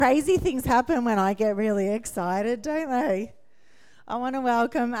Crazy things happen when I get really excited, don't they? I want to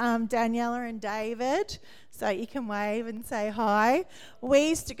welcome Daniela and David, so you can wave and say hi. We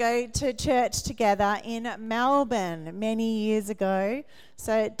used to go to church together in Melbourne many years ago.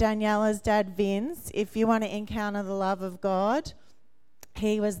 So Daniela's dad, Vince, if you want to encounter the love of God,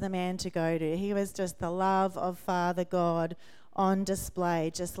 he was the man to go to. He was just the love of Father God on display,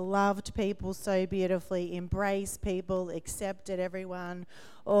 just loved people so beautifully, embraced people, accepted everyone,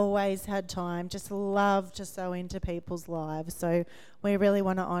 always had time, just loved to sow into people's lives. So we really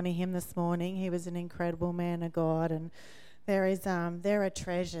want to honour him this morning. He was an incredible man of God, and there are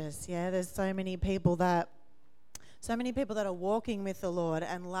treasures. Yeah, there's so many people that are walking with the Lord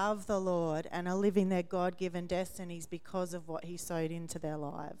and love the Lord and are living their God-given destinies because of what he sowed into their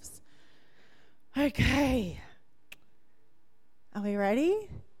lives. Okay. Are we ready?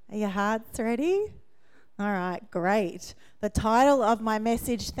 Are your hearts ready? All right, great. The title of my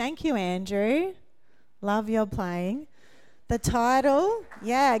message, thank you, Andrew. Love your playing. The title,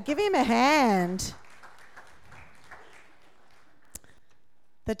 give him a hand.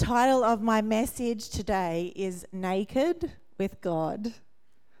 The title of my message today is Naked with God.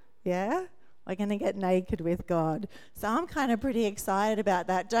 Yeah? We're going to get naked with God. So I'm kind of pretty excited about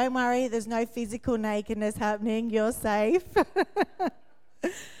that. Don't worry, there's no physical nakedness happening. You're safe.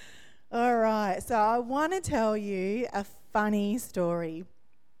 All right, so I want to tell you a funny story.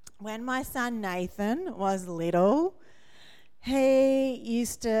 When my son Nathan was little, he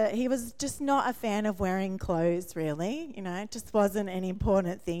was just not a fan of wearing clothes, really. You know, it just wasn't an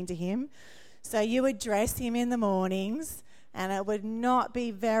important thing to him. So you would dress him in the mornings, and it would not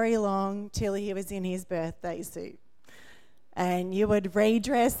be very long till he was in his birthday suit. And you would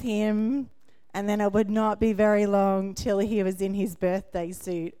redress him, and then it would not be very long till he was in his birthday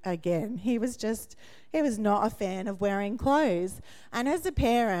suit again. He was not a fan of wearing clothes. And as a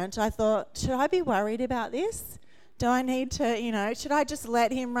parent, I thought, should I be worried about this? Do I need to, should I just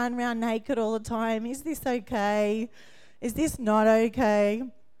let him run around naked all the time? Is this okay? Is this not okay?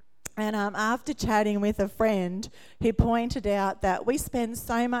 And after chatting with a friend who pointed out that we spend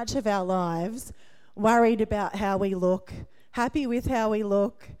so much of our lives worried about how we look, happy with how we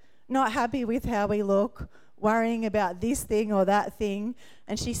look, not happy with how we look, worrying about this thing or that thing.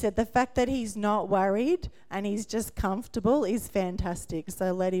 And she said the fact that he's not worried and he's just comfortable is fantastic,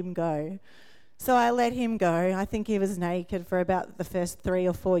 so let him go. So I let him go. I think he was naked for about the first 3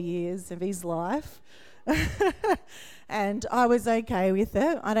 or 4 years of his life. And I was okay with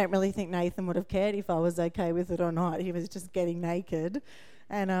it. I don't really think Nathan would have cared if I was okay with it or not. He was just getting naked.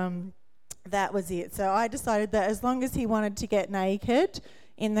 And that was it. So I decided that as long as he wanted to get naked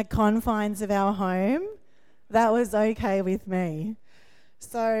in the confines of our home, that was okay with me.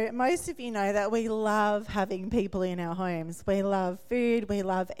 So most of you know that we love having people in our homes. We love food, we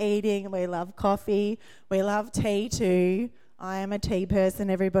love eating, we love coffee, we love tea too. I am a tea person,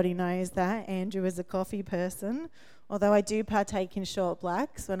 everybody knows that. Andrew is a coffee person, although I do partake in short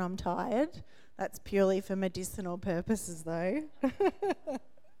blacks when I'm tired. That's purely for medicinal purposes though.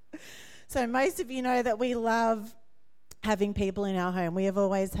 So most of you know that we love having people in our home. We have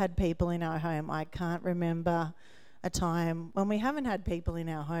always had people in our home. I can't remember a time when we haven't had people in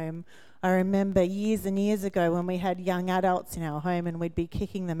our home. I remember years and years ago when we had young adults in our home and we'd be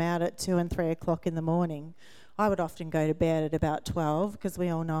kicking them out at 2 and 3 o'clock in the morning. I would often go to bed at about 12 because we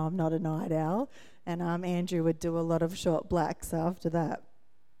all know I'm not a night owl, and Andrew would do a lot of short blacks after that.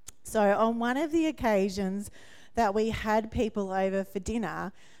 So on one of the occasions that we had people over for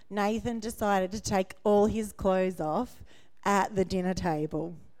dinner, Nathan decided to take all his clothes off at the dinner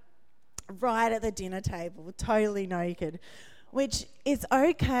table. Right at the dinner table, totally naked, which is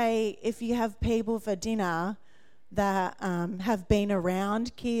okay if you have people for dinner that have been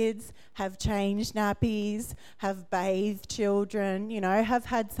around kids, have changed nappies, have bathed children, have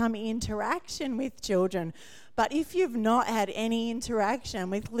had some interaction with children. But if you've not had any interaction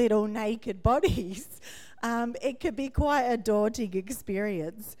with little naked bodies, it could be quite a daunting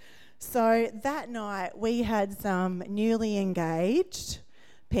experience. So that night we had some newly engaged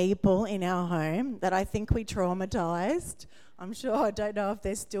people in our home that I think we traumatised. I don't know if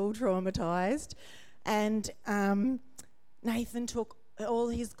they're still traumatised. And Nathan took all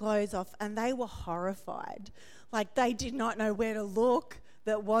his clothes off and they were horrified. Like they did not know where to look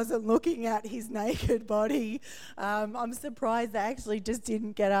that wasn't looking at his naked body. I'm surprised they actually just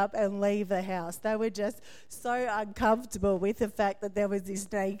didn't get up and leave the house. They were just so uncomfortable with the fact that there was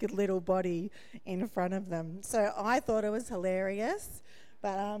this naked little body in front of them. So I thought it was hilarious.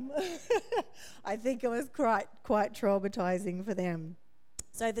 But I think it was quite traumatising for them.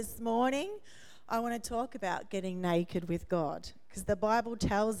 So this morning, I want to talk about getting naked with God, because the Bible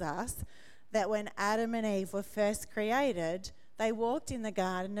tells us that when Adam and Eve were first created, they walked in the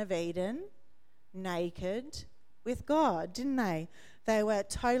Garden of Eden naked with God, didn't they? They were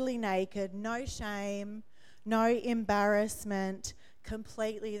totally naked, no shame, no embarrassment,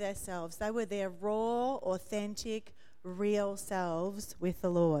 completely themselves. They were their raw, authentic, real selves with the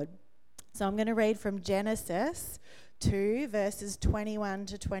Lord. So I'm going to read from Genesis 2, verses 21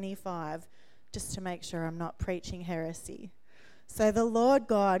 to 25, just to make sure I'm not preaching heresy. So the Lord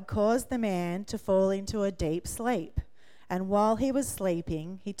God caused the man to fall into a deep sleep. And while he was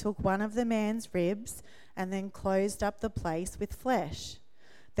sleeping, he took one of the man's ribs and then closed up the place with flesh.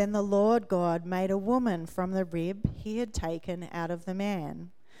 Then the Lord God made a woman from the rib he had taken out of the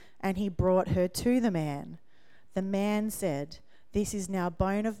man, and he brought her to the man. The man said, "This is now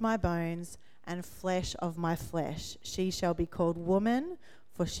bone of my bones and flesh of my flesh. She shall be called woman,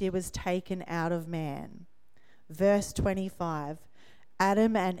 for she was taken out of man." Verse 25,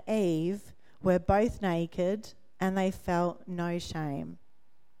 Adam and Eve were both naked, and they felt no shame.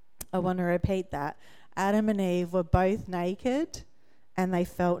 I want to repeat that. Adam and Eve were both naked, and they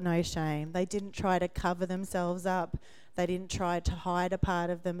felt no shame. They didn't try to cover themselves up. They didn't try to hide a part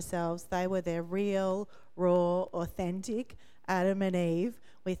of themselves. They were their real, raw, authentic Adam and Eve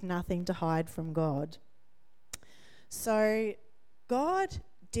with nothing to hide from God. So God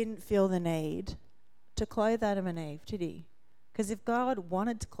didn't feel the need to clothe Adam and Eve, did he? Because if God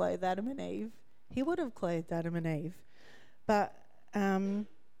wanted to clothe Adam and Eve, he would have clothed Adam and Eve. But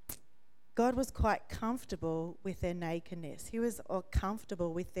God was quite comfortable with their nakedness. He was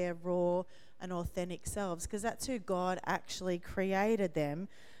comfortable with their raw and authentic selves, because that's who God actually created them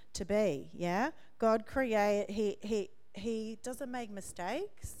to be. Yeah, God He doesn't make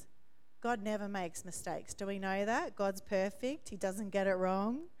mistakes. God never makes mistakes. Do we know that? God's perfect. He doesn't get it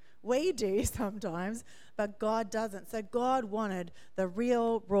wrong. We do sometimes, but God doesn't. So God wanted the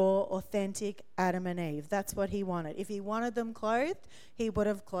real, raw, authentic Adam and Eve. That's what he wanted. If he wanted them clothed, he would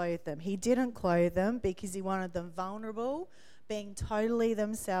have clothed them. He didn't clothe them because he wanted them vulnerable, being totally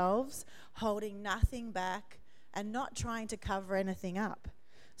themselves, holding nothing back, and not trying to cover anything up.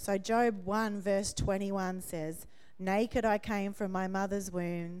 So Job 1 verse 21 says, "Naked I came from my mother's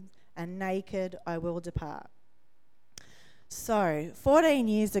womb, and naked I will depart." So 14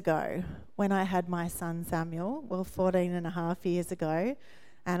 years ago, when I had my son Samuel, 14 and a half years ago,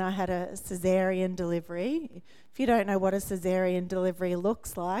 and I had a caesarean delivery. If you don't know what a caesarean delivery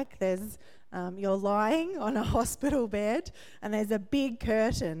looks like, you're lying on a hospital bed, and there's a big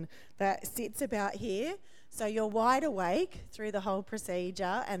curtain that sits about here. So you're wide awake through the whole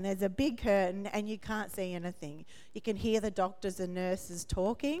procedure, and there's a big curtain and you can't see anything. You can hear the doctors and nurses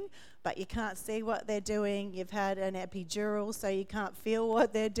talking, but you can't see what they're doing. You've had an epidural, so you can't feel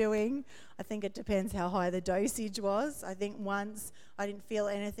what they're doing. I think it depends how high the dosage was. I think once I didn't feel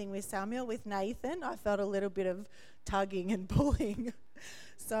anything with Samuel. With Nathan, I felt a little bit of tugging and pulling.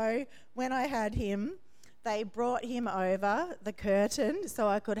 So when I had him, they brought him over the curtain so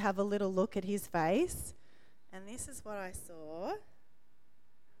I could have a little look at his face. And this is what I saw.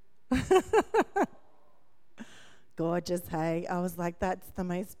 Gorgeous, hey? I was like, that's the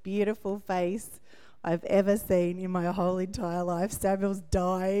most beautiful face I've ever seen in my whole entire life. Samuel's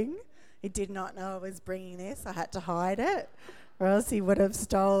dying. He did not know I was bringing this. I had to hide it, or else he would have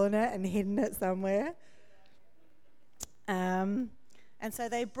stolen it and hidden it somewhere. And so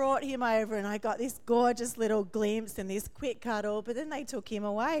they brought him over, and I got this gorgeous little glimpse and this quick cuddle, but then they took him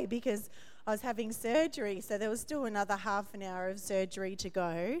away because I was having surgery, so there was still another half an hour of surgery to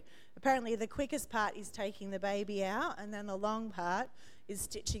go. Apparently the quickest part is taking the baby out, and then the long part is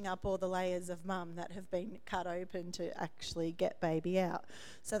stitching up all the layers of mum that have been cut open to actually get baby out.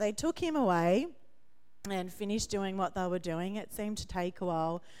 So they took him away and finished doing what they were doing. It seemed to take a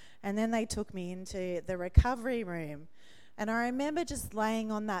while, and then they took me into the recovery room. And I remember just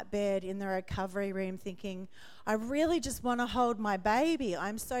laying on that bed in the recovery room thinking, I really just want to hold my baby.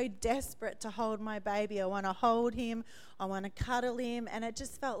 I'm so desperate to hold my baby. I want to hold him. I want to cuddle him. And it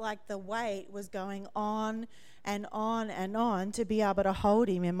just felt like the weight was going on and on and on to be able to hold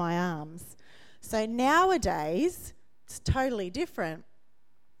him in my arms. So nowadays, it's totally different.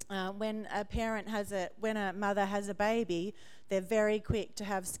 When a mother has a baby, they're very quick to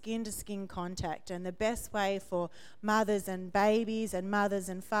have skin-to-skin contact, and the best way for mothers and babies and mothers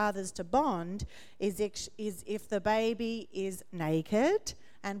and fathers to bond is if the baby is naked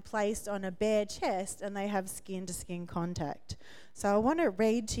and placed on a bare chest and they have skin-to-skin contact. So I want to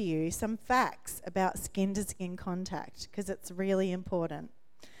read to you some facts about skin-to-skin contact because it's really important.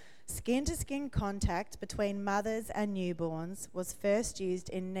 Skin-to-skin contact between mothers and newborns was first used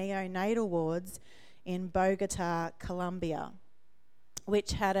in neonatal wards in Bogota, Colombia.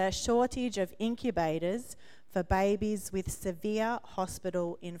 which had a shortage of incubators for babies with severe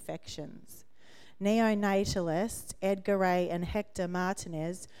hospital infections. Neonatalists Edgar Ray and Hector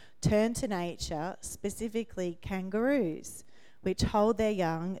Martinez turned to nature, specifically kangaroos, which hold their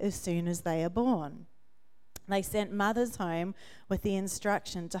young as soon as they are born. They sent mothers home with the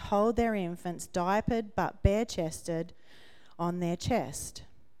instruction to hold their infants diapered but bare-chested on their chest.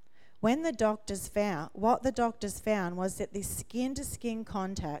 What the doctors found was that this skin-to-skin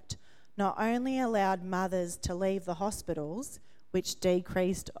contact not only allowed mothers to leave the hospitals, which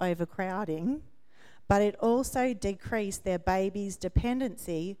decreased overcrowding, but it also decreased their babies'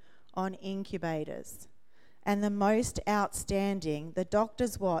 dependency on incubators. And the most outstanding, the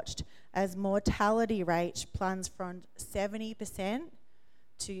doctors watched as mortality rates plunged from 70%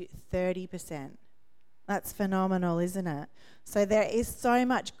 to 30%. That's phenomenal, isn't it? So there is so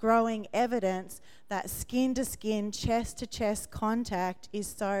much growing evidence that skin-to-skin, chest-to-chest contact is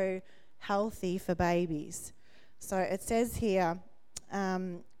so healthy for babies. So it says here,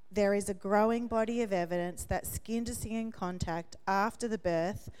 there is a growing body of evidence that skin-to-skin contact after the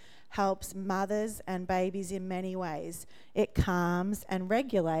birth helps mothers and babies in many ways. It calms and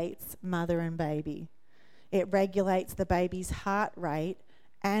regulates mother and baby. It regulates the baby's heart rate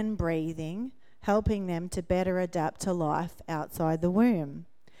and breathing, helping them to better adapt to life outside the womb.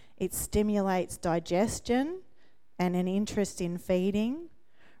 It stimulates digestion and an interest in feeding,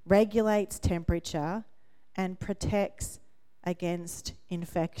 regulates temperature, and protects against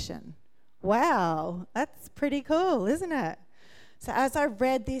infection. Wow, that's pretty cool, isn't it? So as I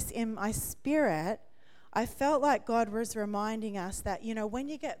read this in my spirit, I felt like God was reminding us that, when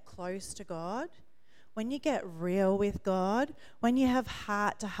you get close to God, when you get real with God, when you have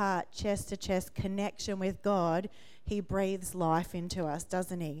heart-to-heart, chest-to-chest connection with God, He breathes life into us,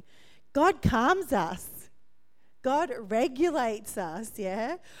 doesn't He? God calms us. God regulates us,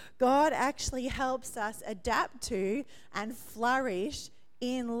 yeah? God actually helps us adapt to and flourish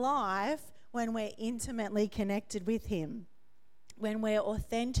in life when we're intimately connected with Him. When we're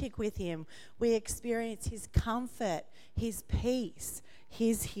authentic with Him, we experience His comfort, His peace,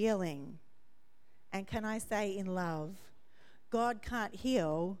 His healing. And can I say in love, God can't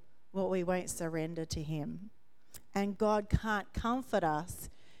heal what we won't surrender to Him. And God can't comfort us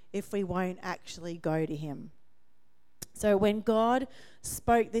if we won't actually go to Him. So when God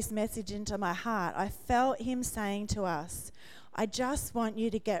spoke this message into my heart, I felt Him saying to us, I just want you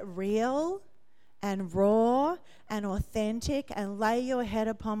to get real and raw and authentic and lay your head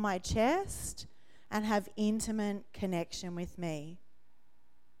upon my chest and have intimate connection with me.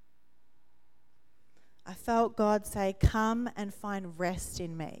 I felt God say, come and find rest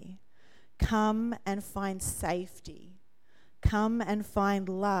in me. Come and find safety. Come and find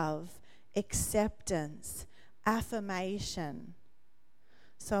love, acceptance, affirmation.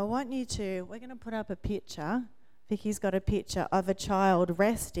 So I want you to, we're going to put up a picture. Vicky's got a picture of a child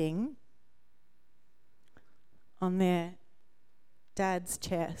resting on their dad's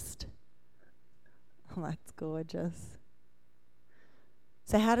chest. Oh, that's gorgeous.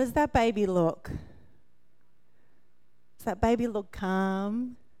 So how does that baby look? Does that baby look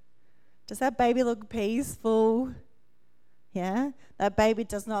calm? Does that baby look peaceful? Yeah? That baby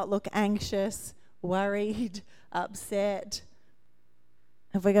does not look anxious, worried, upset.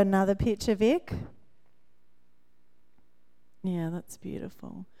 Have we got another picture, Vic? Yeah, that's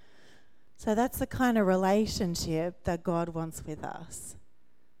beautiful. So that's the kind of relationship that God wants with us.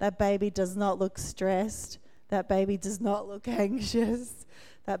 That baby does not look stressed. That baby does not look anxious.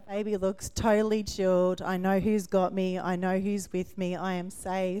 That baby looks totally chilled. I know who's got me. I know who's with me. I am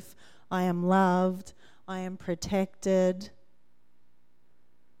safe. I am loved. I am protected.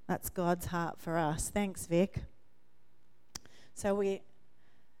 That's God's heart for us. Thanks, Vic. So we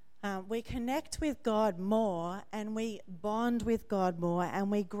connect with God more and we bond with God more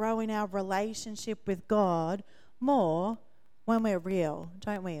and we grow in our relationship with God more when we're real,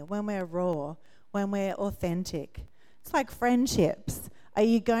 don't we? When we're raw, when we're authentic. It's like friendships. Are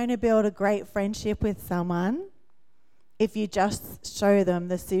you going to build a great friendship with someone if you just show them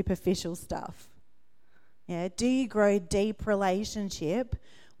the superficial stuff? Yeah. Do you grow deep relationship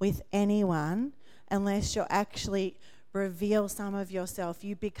with anyone unless you actually reveal some of yourself?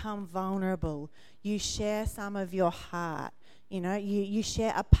 You become vulnerable. You share some of your heart. You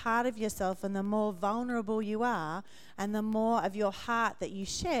share a part of yourself, and the more vulnerable you are and the more of your heart that you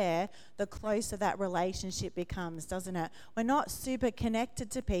share, the closer that relationship becomes, doesn't it? We're not super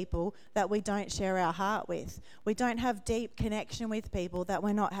connected to people that we don't share our heart with. We don't have deep connection with people that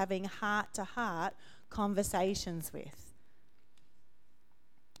we're not having heart-to-heart conversations with.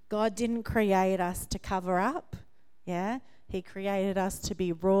 God didn't create us to cover up, yeah? He created us to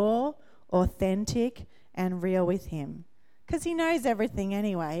be raw, authentic, and real with him. Because he knows everything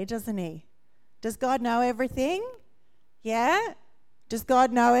anyway, doesn't he? Does God know everything? Yeah? Does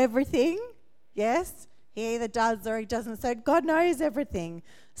God know everything? Yes? He either does or he doesn't. So God knows everything.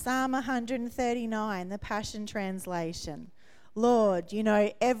 Psalm 139, the Passion Translation. Lord, you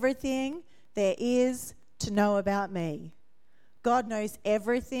know everything there is to know about me. God knows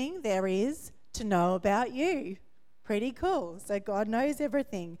everything there is to know about you. Pretty cool. So God knows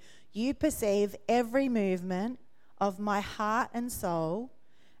everything. You perceive every movement of my heart and soul,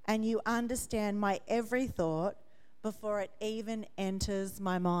 and you understand my every thought before it even enters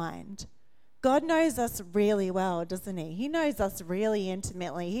my mind. God knows us really well, doesn't he? He knows us really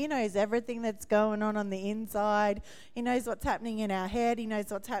intimately. He knows everything that's going on the inside. He knows what's happening in our head. He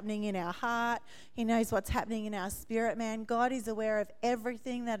knows what's happening in our heart. He knows what's happening in our spirit, man. God is aware of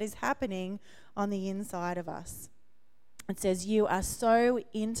everything that is happening on the inside of us. It says, you are so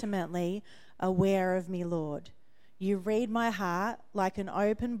intimately aware of me, Lord. You read my heart like an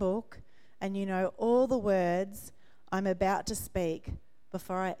open book, and you know all the words I'm about to speak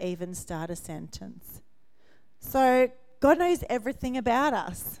before I even start a sentence. So God knows everything about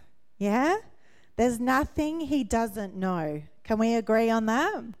us, yeah? There's nothing he doesn't know. Can we agree on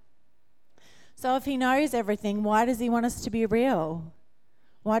that? So if he knows everything, why does he want us to be real?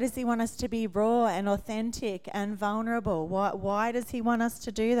 Why does he want us to be raw and authentic and vulnerable? Why does he want us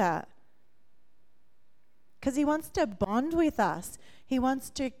to do that? Because he wants to bond with us. He wants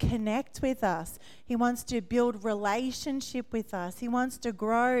to connect with us. He wants to build relationship with us. He wants to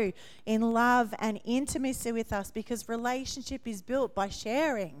grow in love and intimacy with us, because relationship is built by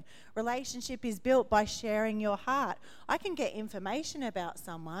sharing. Relationship is built by sharing your heart. I can get information about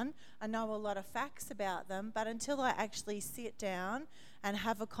someone. I know a lot of facts about them, but until I actually sit down and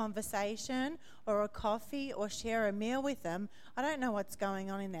have a conversation or a coffee or share a meal with them, I don't know what's going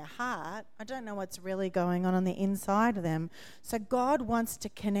on in their heart. I don't know what's really going on the inside of them. So God wants to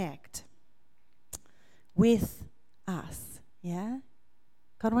connect with us, yeah?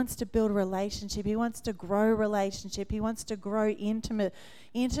 God wants to build a relationship. He wants to grow relationship. He wants to grow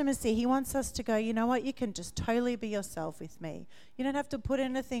intimacy. He wants us to go, you know what, you can just totally be yourself with me. You don't have to put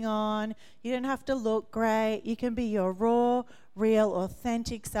anything on. You don't have to look great. You can be your raw, real,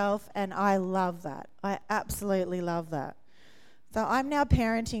 authentic self, and I love that. I absolutely love that. So I'm now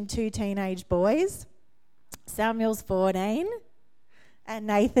parenting 2 teenage boys. Samuel's 14 and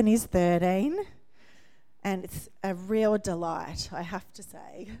Nathan is 13. And it's a real delight, I have to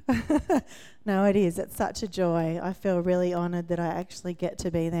say. No, it is. It's such a joy. I feel really honoured that I actually get to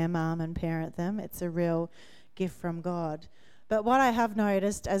be their mum and parent them. It's a real gift from God. But what I have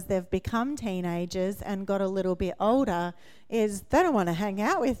noticed as they've become teenagers and got a little bit older is they don't want to hang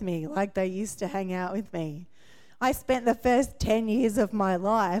out with me like they used to hang out with me. I spent the first 10 years of my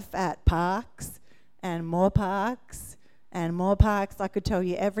life at parks and more parks. And more parks. I could tell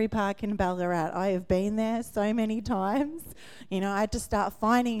you every park in Ballarat. I have been there so many times. You know, I had to start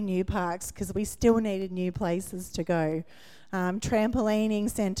finding new parks because we still needed new places to go. Trampolining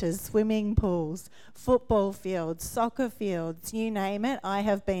centres, swimming pools, football fields, soccer fields, you name it, I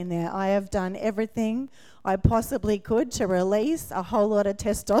have been there. I have done everything I possibly could to release a whole lot of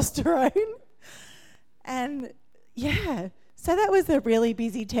testosterone. And yeah, so that was a really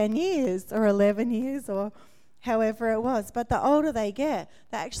busy 10 years or 11 years or however it was. But the older they get,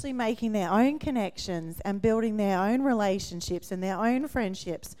 they're actually making their own connections and building their own relationships and their own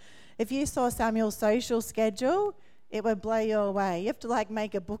friendships. If you saw Samuel's social schedule, it would blow you away. You have to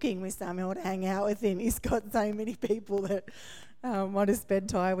make a booking with Samuel to hang out with him. He's got so many people that want to spend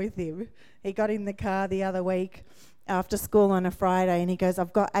time with him. He got in the car the other week after school on a Friday and he goes,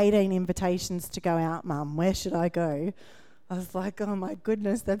 I've got 18 invitations to go out, Mum. Where should I go? I was like, oh my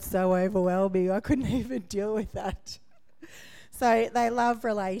goodness, that's so overwhelming. I couldn't even deal with that. So they love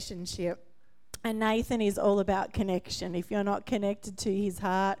relationship. And Nathan is all about connection. If you're not connected to his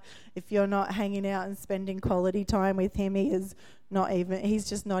heart, if you're not hanging out and spending quality time with him, he's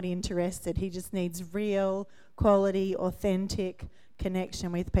just not interested. He just needs real, quality, authentic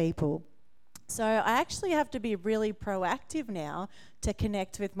connection with people. So I actually have to be really proactive now to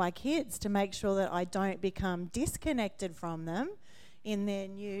connect with my kids to make sure that I don't become disconnected from them in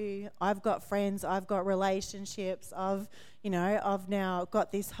their I've got friends, I've got relationships, I've now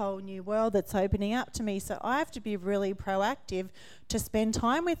got this whole new world that's opening up to me. So I have to be really proactive to spend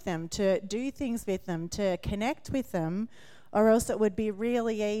time with them, to do things with them, to connect with them, or else it would be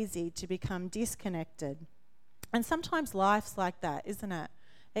really easy to become disconnected. And sometimes life's like that, isn't it?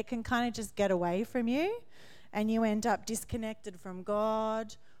 It can kind of just get away from you and you end up disconnected from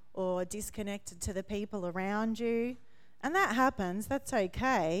God or disconnected to the people around you. And that happens, that's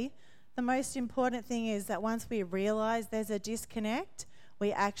okay. The most important thing is that once we realise there's a disconnect,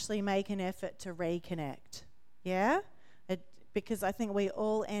 we actually make an effort to reconnect. Yeah? Because I think we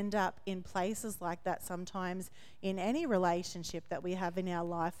all end up in places like that sometimes in any relationship that we have in our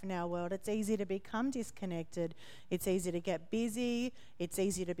life, in our world. It's easy to become disconnected. It's easy to get busy. It's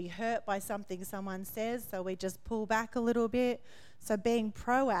easy to be hurt by something someone says, so we just pull back a little bit. So being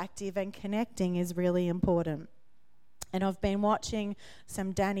proactive and connecting is really important. And I've been watching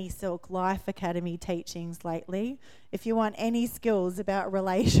some Danny Silk Life Academy teachings lately. If you want any skills about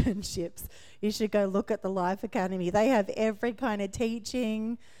relationships, you should go look at the Life Academy. They have every kind of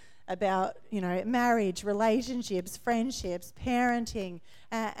teaching about, marriage, relationships, friendships, parenting,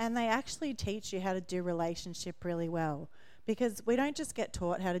 and they actually teach you how to do relationship really well. Because we don't just get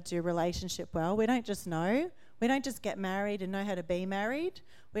taught how to do relationship well. We don't just know. We don't just get married and know how to be married.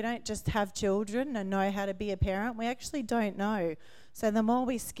 We don't just have children and know how to be a parent. We actually don't know. So the more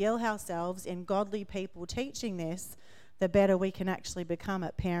we skill ourselves in godly people teaching this, the better we can actually become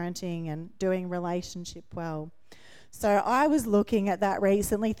at parenting and doing relationship well. So I was looking at that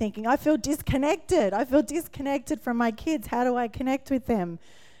recently thinking, I feel disconnected. I feel disconnected from my kids. How do I connect with them?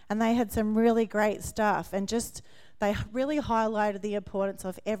 And they had some really great stuff. And they really highlighted the importance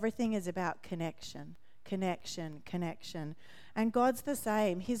of everything is about connection. Connection. And God's the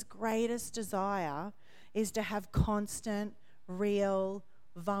same. His greatest desire is to have constant, real,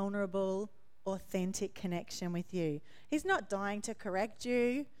 vulnerable, authentic connection with you. He's not dying to correct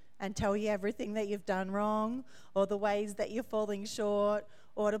you and tell you everything that you've done wrong or the ways that you're falling short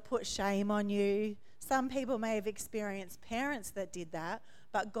or to put shame on you. Some people may have experienced parents that did that,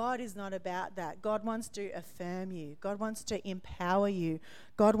 but God is not about that. God wants to affirm you. God wants to empower you.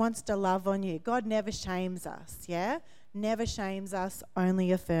 God wants to love on you. God never shames us, yeah? Never shames us,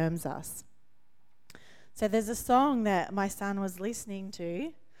 only affirms us. So there's a song that my son was listening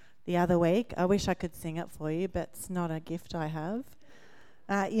to the other week. I wish I could sing it for you, but it's not a gift I have.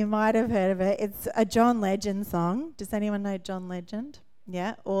 You might have heard of it. It's a John Legend song. Does anyone know John Legend?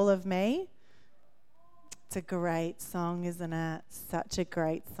 Yeah, All of Me. It's a great song, isn't it? Such a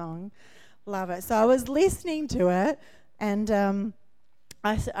great song. Love it. So I was listening to it, and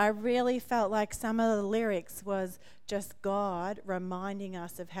I really felt like some of the lyrics was just God reminding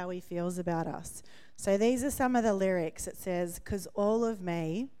us of how he feels about us. So these are some of the lyrics. It says, "'Cause all of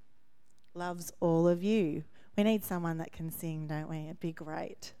me loves all of you." We need someone that can sing, don't we? It'd be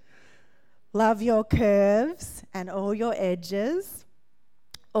great. "Love your curves and all your edges,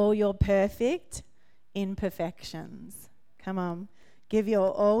 all your perfect imperfections." Come on. "Give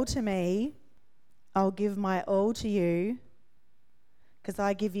your all to me. I'll give my all to you. 'Cause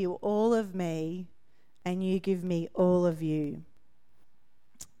I give you all of me and you give me all of you."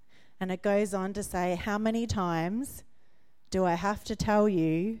 And it goes on to say, "How many times do I have to tell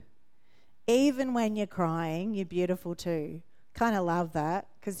you, even when you're crying, you're beautiful too?" Kind of love that,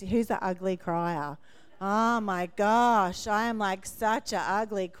 because who's an ugly crier? Oh my gosh, I am like such an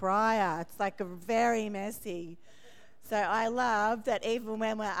ugly crier. It's like very messy. So I love that even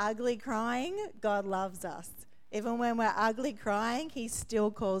when we're ugly crying, God loves us. Even when we're ugly crying, he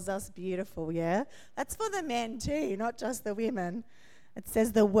still calls us beautiful, yeah? That's for the men too, not just the women. It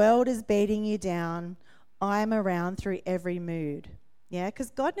says, "The world is beating you down. I'm around through every mood." Yeah, because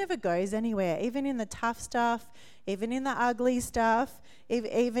God never goes anywhere, even in the tough stuff, even in the ugly stuff,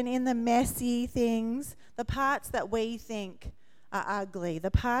 even in the messy things, the parts that we think are ugly,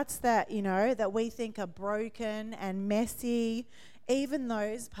 the parts that, that we think are broken and messy, even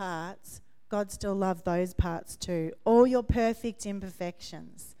those parts, God still loves those parts too. All your perfect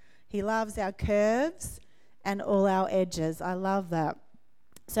imperfections. He loves our curves and all our edges. I love that.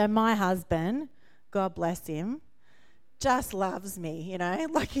 So my husband, God bless him, just loves me,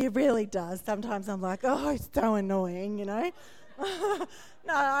 like he really does. Sometimes I'm like, oh, he's so annoying,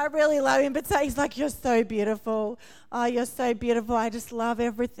 No, I really love him, but he's like, "You're so beautiful. Oh, you're so beautiful. I just love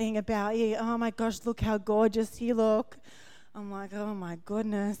everything about you. Oh my gosh, look how gorgeous you look." I'm like, "Oh my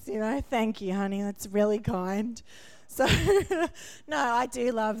goodness, thank you, honey. That's really kind." So, no, I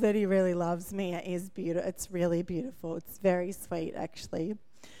do love that he really loves me. It is beautiful. It's really beautiful. It's very sweet, actually.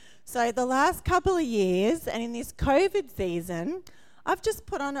 So the last couple of years, and in this COVID season, I've just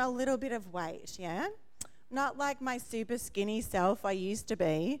put on a little bit of weight, yeah? Not like my super skinny self I used to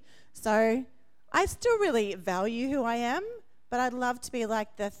be. So I still really value who I am, but I'd love to be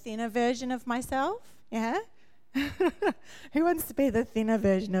like the thinner version of myself, yeah? Who wants to be the thinner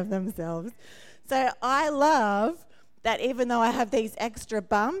version of themselves? So I love that even though I have these extra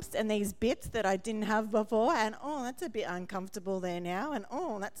bumps and these bits that I didn't have before, and that's a bit uncomfortable there now, and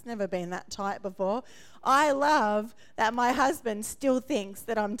that's never been that tight before, I love that my husband still thinks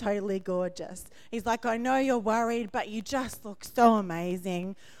that I'm totally gorgeous. He's like, I know you're worried, but you just look so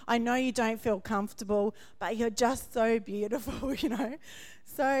amazing. I know you don't feel comfortable, but you're just so beautiful,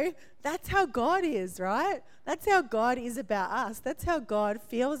 So that's how God is, right? That's how God is about us. That's how God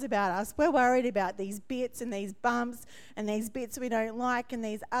feels about us. We're worried about these bits and these bumps and these bits we don't like and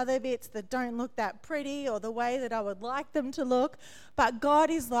these other bits that don't look that pretty or the way that I would like them to look. But God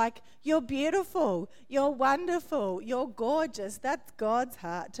is like, you're beautiful, you're wonderful, you're gorgeous. That's God's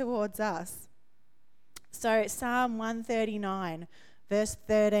heart towards us. So Psalm 139, verse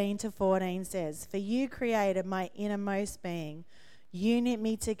 13 to 14 says, "For you created my innermost being. You knit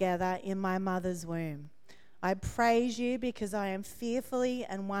me together in my mother's womb. I praise you because I am fearfully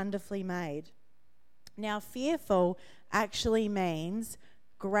and wonderfully made." Now, fearful actually means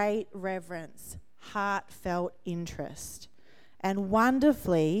great reverence, heartfelt interest. And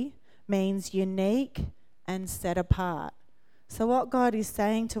wonderfully means unique and set apart. So what God is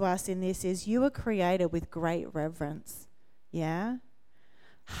saying to us in this is you were created with great reverence, yeah?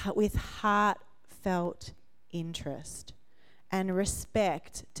 With heartfelt interest and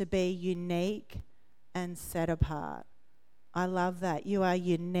respect to be unique and set apart. I love that. You are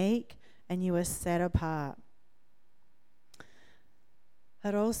unique and you are set apart.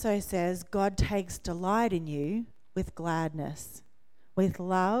 It also says God takes delight in you with gladness. With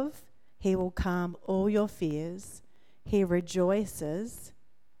love, he will calm all your fears. He rejoices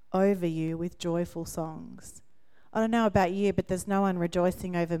over you with joyful songs. I don't know about you, but there's no one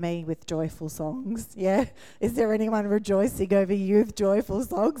rejoicing over me with joyful songs, yeah? Is there anyone rejoicing over you with joyful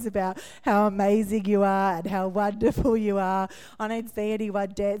songs about how amazing you are and how wonderful you are? I don't see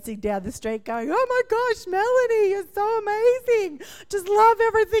anyone dancing down the street going, oh my gosh, Melanie, you're so amazing. Just love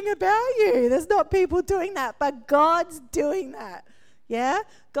everything about you. There's not people doing that, but God's doing that. Yeah?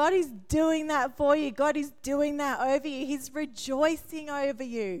 God is doing that for you. God is doing that over you. He's rejoicing over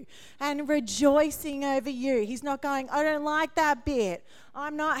you and rejoicing over you. He's not going, I don't like that bit.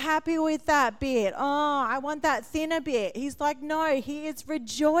 I'm not happy with that bit. Oh, I want that thinner bit. He's like, no, he is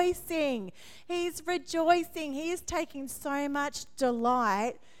rejoicing. He's rejoicing. He is taking so much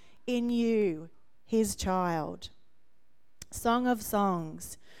delight in you, his child. Song of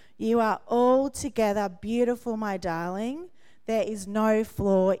Songs. You are altogether beautiful, my darling. There is no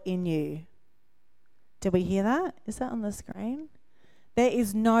flaw in you. Did we hear that? Is that on the screen? There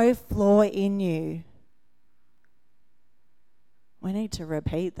is no flaw in you. We need to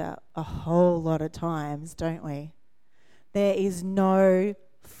repeat that a whole lot of times, don't we? There is no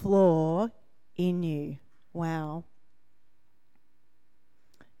flaw in you. Wow.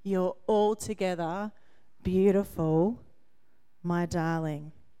 You're altogether beautiful, my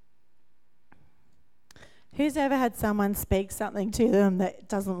darling. Who's ever had someone speak something to them that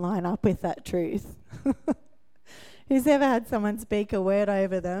doesn't line up with that truth? Who's ever had someone speak a word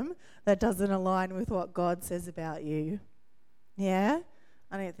over them that doesn't align with what God says about you? Yeah?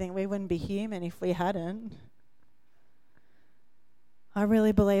 I don't think we wouldn't be human if we hadn't. I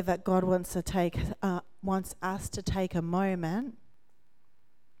really believe that God wants us to take a moment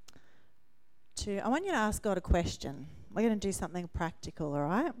I want you to ask God a question. We're going to do something practical, all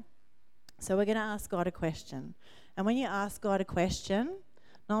right? So we're going to ask God a question. And when you ask God a question,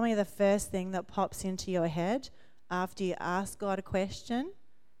 normally the first thing that pops into your head after you ask God a question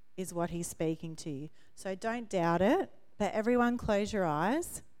is what he's speaking to you. So don't doubt it, but everyone close your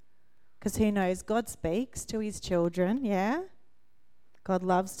eyes, because who knows, God speaks to his children, yeah? God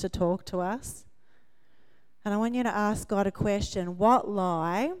loves to talk to us. And I want you to ask God a question. What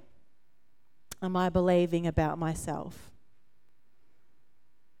lie am I believing about myself?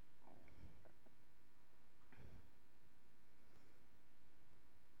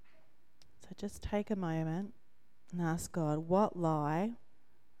 So just take a moment and ask God, what lie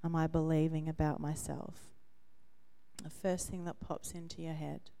am I believing about myself? The first thing that pops into your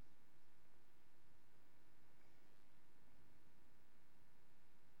head.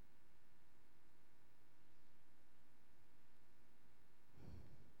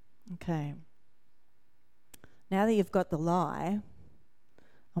 Okay. Now that you've got the lie,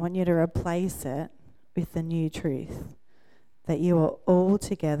 I want you to replace it with the new truth, that you are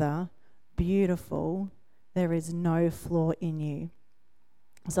altogether beautiful. There is no flaw in you.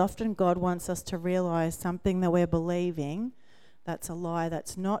 As often God wants us to realize something that we're believing that's a lie,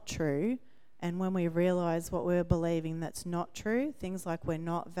 that's not true. And when we realize what we're believing that's not true, things like we're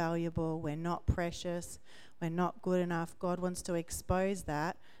not valuable, we're not precious, we're not good enough. God wants to expose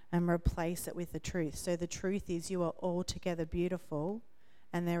that and replace it with the truth. So the truth is you are altogether beautiful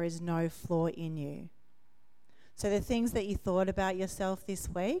and there is no flaw in you. So the things that you thought about yourself this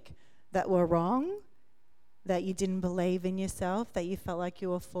week that were wrong, that you didn't believe in yourself, that you felt like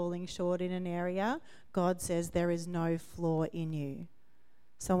you were falling short in an area, God says there is no flaw in you.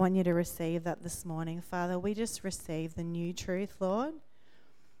 So I want you to receive that this morning. Father, we just receive the new truth, Lord.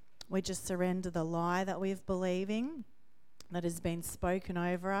 We just surrender the lie that we've believing that has been spoken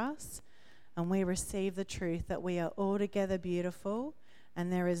over us, and we receive the truth that we are altogether beautiful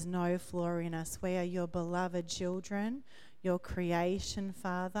and there is no flaw in us. We are your beloved children, your creation,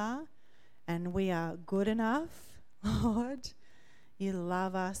 Father, and we are good enough, Lord. You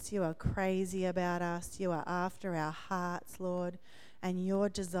love us. You are crazy about us. You are after our hearts, Lord, and your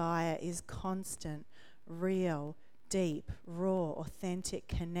desire is constant, real, deep, raw, authentic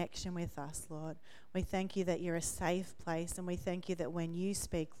connection with us, Lord. We thank you that you're a safe place, and we thank you that when you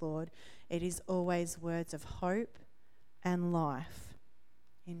speak, Lord, it is always words of hope and life.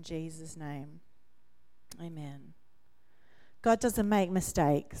 In Jesus' name, amen. God doesn't make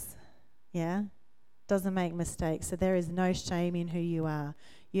mistakes, yeah? Doesn't make mistakes. So there is no shame in who you are.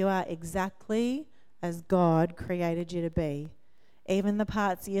 You are exactly as God created you to be. Even the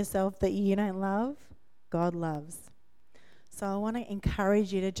parts of yourself that you don't love, God loves. So I want to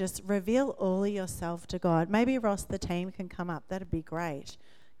encourage you to just reveal all of yourself to God. Maybe Ross, the team, can come up. That'd be great,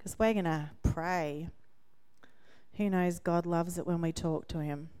 because we're going to pray. Who knows, God loves it when we talk to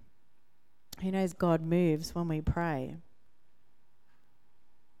him. Who knows, God moves when we pray.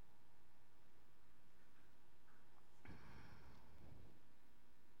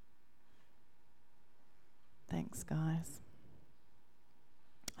 Thanks, guys.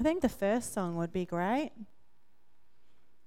 I think the first song would be great.